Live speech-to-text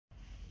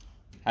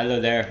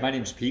Hello there, my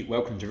name's Pete.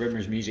 Welcome to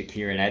Rimmer's Music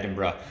here in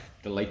Edinburgh.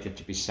 Delighted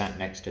to be sat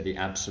next to the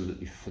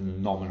absolutely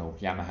phenomenal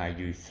Yamaha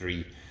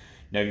U3.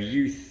 Now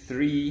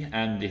U3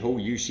 and the whole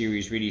U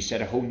series really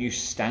set a whole new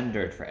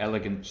standard for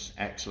elegance,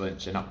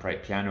 excellence in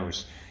upright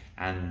pianos,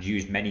 and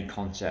used many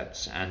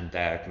concepts and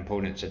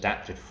components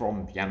adapted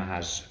from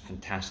Yamaha's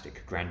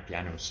fantastic grand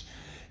pianos.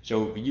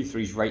 So the U3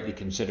 is rightly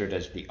considered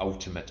as the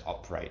ultimate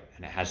upright,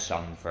 and it has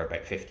some for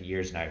about 50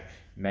 years now.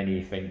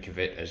 Many think of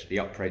it as the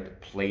upright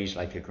that plays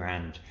like a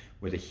grand,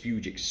 with a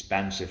huge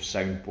expansive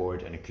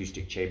soundboard and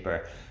acoustic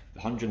chamber.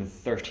 The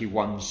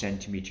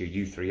 131cm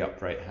U3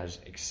 upright has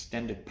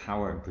extended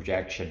power and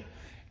projection,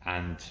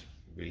 and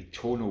really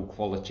tonal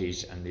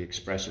qualities and the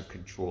expressive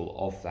control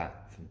of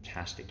that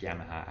fantastic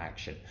Yamaha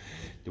action.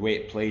 The way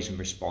it plays and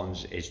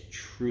responds is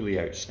truly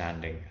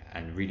outstanding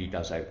and really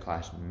does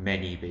outclass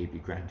many baby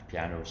grand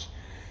pianos.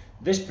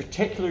 This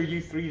particular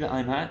U3 that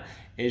I'm at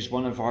is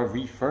one of our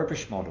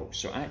refurbished models.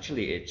 So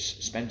actually it's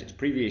spent its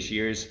previous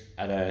years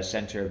at a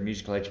centre of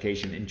musical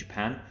education in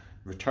Japan,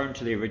 returned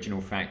to the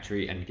original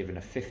factory and given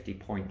a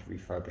 50-point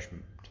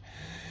refurbishment.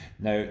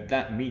 Now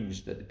that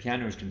means that the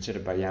piano is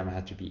considered by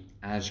Yamaha to be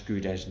as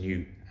good as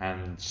new,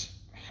 and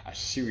a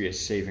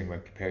serious saving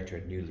when compared to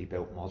a newly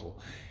built model.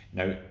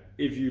 Now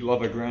if you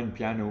love a grand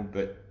piano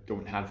but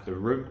don't have the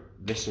room,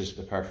 this is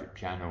the perfect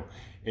piano.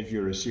 If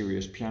you're a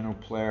serious piano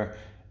player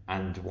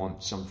and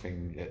want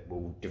something that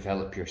will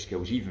develop your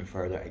skills even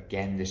further,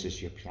 again, this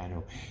is your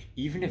piano.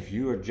 Even if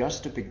you are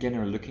just a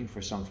beginner looking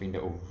for something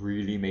that will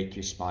really make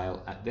you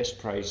smile, at this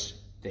price,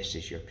 this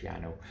is your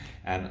piano.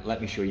 Let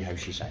me show you how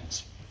she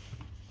sounds.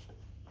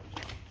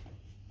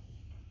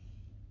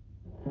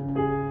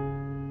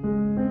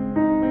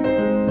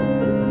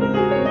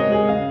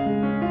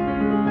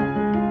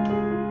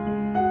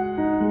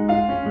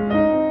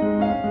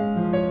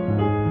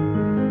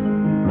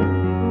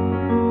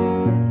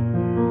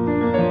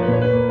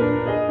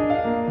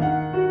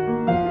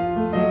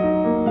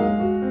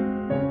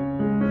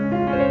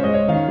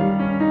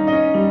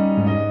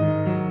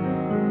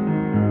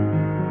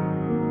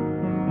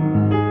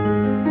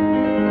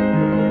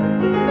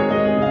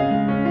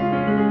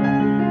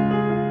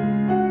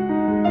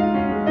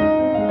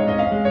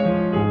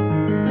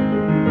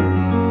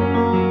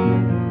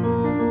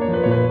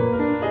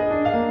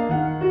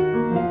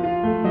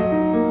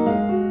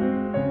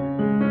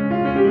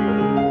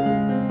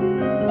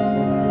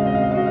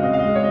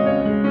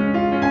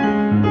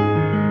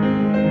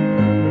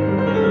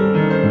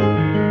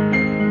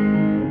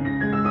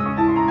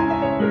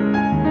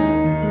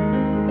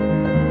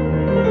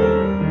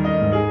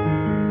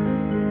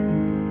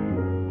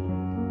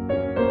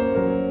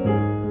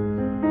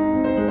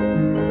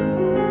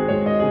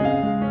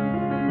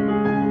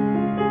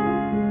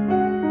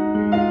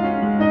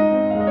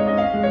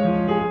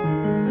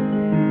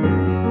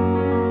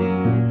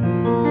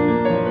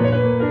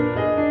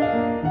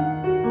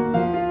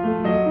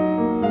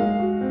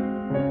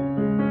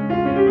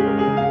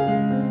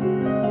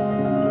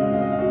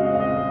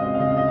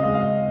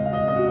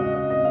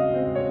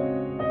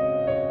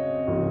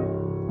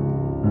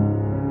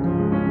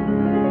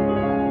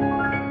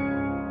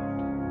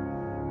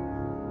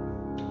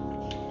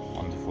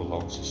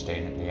 Long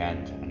sustain at the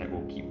end, and it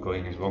will keep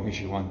going as long as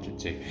you want it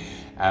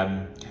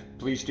to.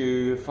 Please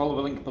do follow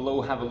the link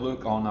below, have a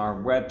look on our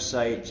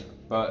website,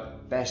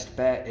 but best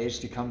bet is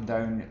to come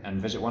down and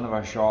visit one of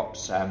our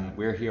shops.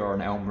 We're here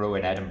on Elm Row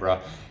in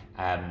Edinburgh.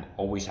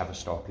 Always have a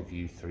stock of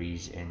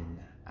U3s in,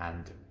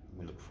 and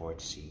we look forward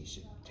to seeing you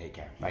soon. Take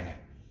care. Bye now.